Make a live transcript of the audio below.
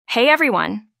Hey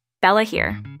everyone, Bella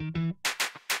here.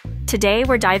 Today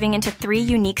we're diving into 3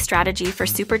 unique strategies for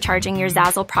supercharging your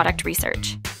Zazzle product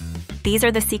research. These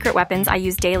are the secret weapons I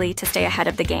use daily to stay ahead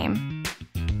of the game.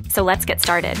 So let's get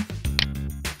started.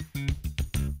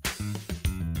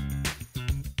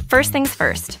 First things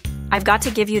first, I've got to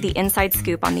give you the inside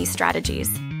scoop on these strategies.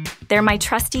 They're my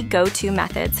trusty go-to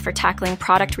methods for tackling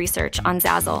product research on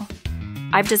Zazzle.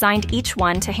 I've designed each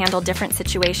one to handle different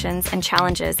situations and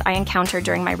challenges I encounter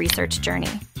during my research journey.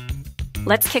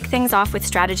 Let's kick things off with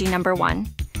strategy number 1.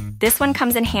 This one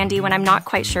comes in handy when I'm not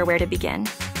quite sure where to begin.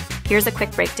 Here's a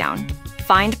quick breakdown.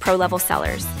 Find pro-level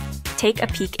sellers. Take a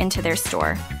peek into their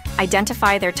store.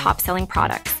 Identify their top-selling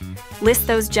products. List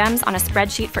those gems on a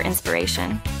spreadsheet for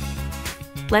inspiration.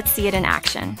 Let's see it in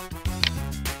action.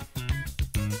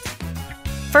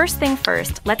 First thing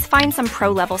first, let's find some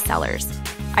pro-level sellers.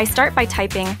 I start by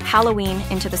typing Halloween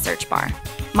into the search bar.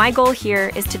 My goal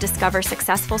here is to discover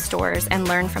successful stores and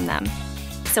learn from them.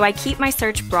 So I keep my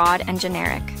search broad and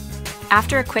generic.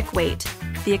 After a quick wait,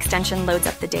 the extension loads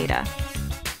up the data.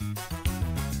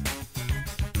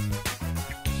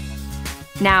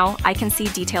 Now I can see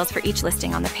details for each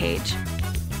listing on the page.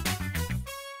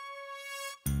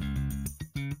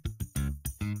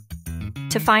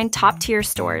 To find top-tier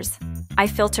stores, I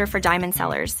filter for diamond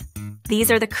sellers. These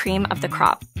are the cream of the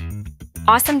crop.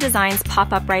 Awesome designs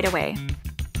pop up right away.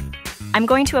 I'm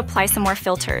going to apply some more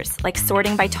filters, like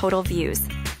sorting by total views.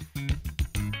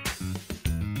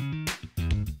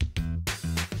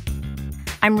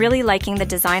 I'm really liking the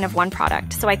design of one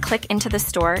product, so I click into the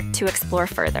store to explore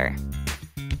further.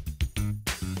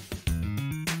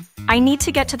 I need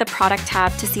to get to the product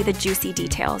tab to see the juicy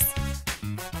details.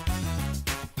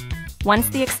 Once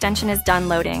the extension is done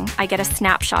loading, I get a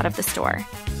snapshot of the store,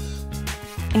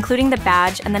 including the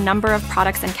badge and the number of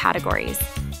products and categories.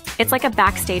 It's like a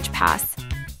backstage pass.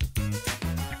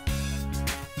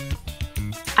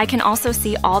 I can also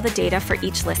see all the data for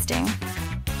each listing.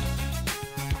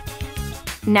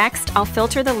 Next, I'll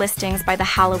filter the listings by the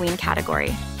Halloween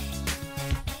category.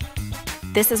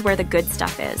 This is where the good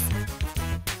stuff is.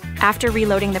 After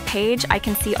reloading the page, I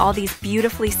can see all these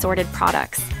beautifully sorted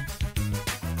products.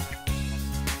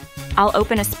 I'll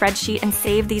open a spreadsheet and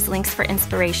save these links for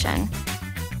inspiration,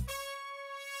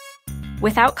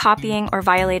 without copying or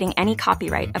violating any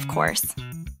copyright, of course.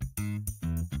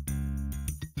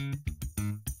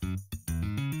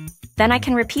 Then I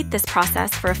can repeat this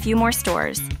process for a few more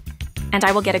stores, and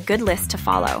I will get a good list to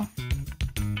follow.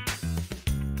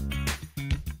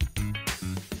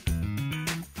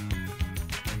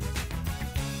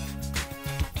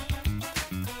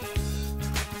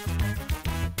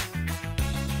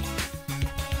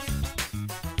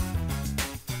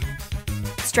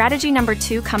 Strategy number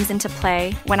 2 comes into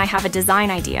play when I have a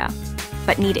design idea,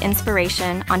 but need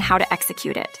inspiration on how to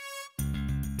execute it.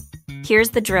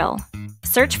 Here's the drill.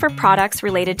 Search for products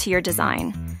related to your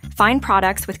design. Find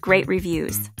products with great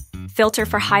reviews. Filter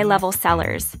for high-level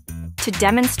sellers. To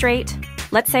demonstrate,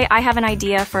 let's say I have an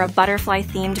idea for a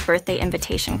butterfly-themed birthday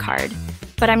invitation card,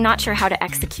 but I'm not sure how to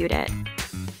execute it.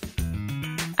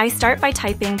 I start by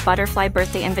typing butterfly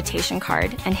birthday invitation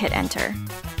card and hit enter.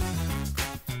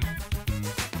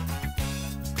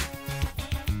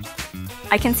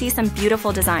 I can see some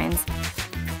beautiful designs,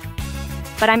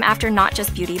 but I'm after not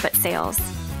just beauty, but sales.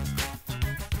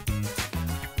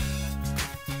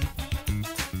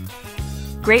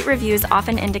 Great reviews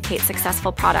often indicate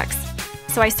successful products,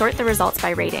 so I sort the results by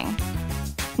rating.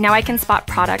 Now I can spot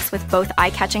products with both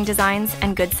eye-catching designs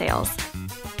and good sales.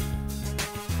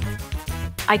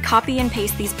 I copy and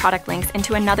paste these product links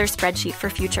into another spreadsheet for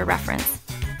future reference.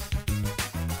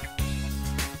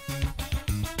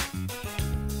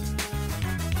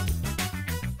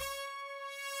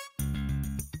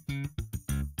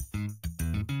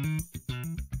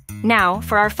 Now,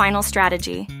 for our final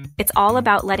strategy, it's all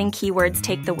about letting keywords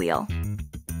take the wheel.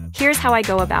 Here's how I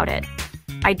go about it.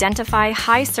 Identify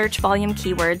high search volume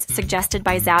keywords suggested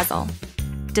by Zazzle.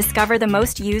 Discover the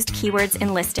most used keywords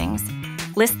in listings.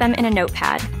 List them in a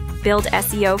notepad. Build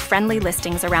SEO-friendly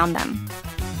listings around them.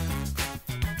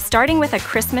 Starting with a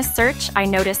Christmas search, I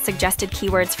noticed suggested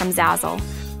keywords from Zazzle,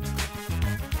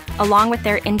 along with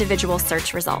their individual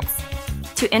search results.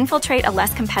 To infiltrate a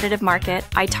less competitive market,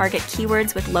 I target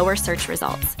keywords with lower search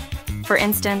results. For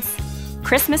instance,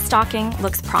 Christmas stocking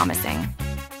looks promising.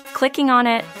 Clicking on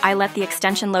it, I let the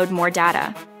extension load more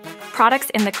data.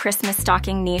 Products in the Christmas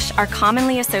stocking niche are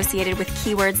commonly associated with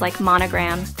keywords like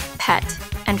monogram, pet,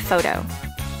 and photo.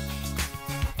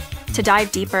 To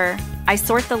dive deeper, I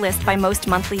sort the list by most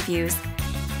monthly views,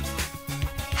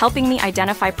 helping me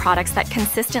identify products that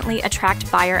consistently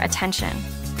attract buyer attention.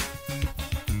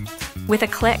 With a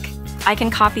click, I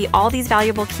can copy all these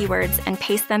valuable keywords and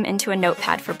paste them into a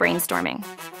notepad for brainstorming.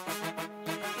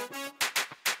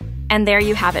 And there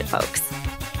you have it, folks.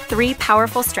 3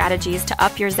 powerful strategies to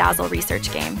up your Zazzle research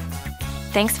game.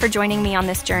 Thanks for joining me on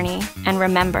this journey, and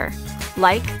remember,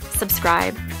 like,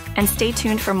 subscribe, and stay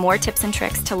tuned for more tips and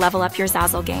tricks to level up your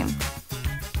Zazzle game.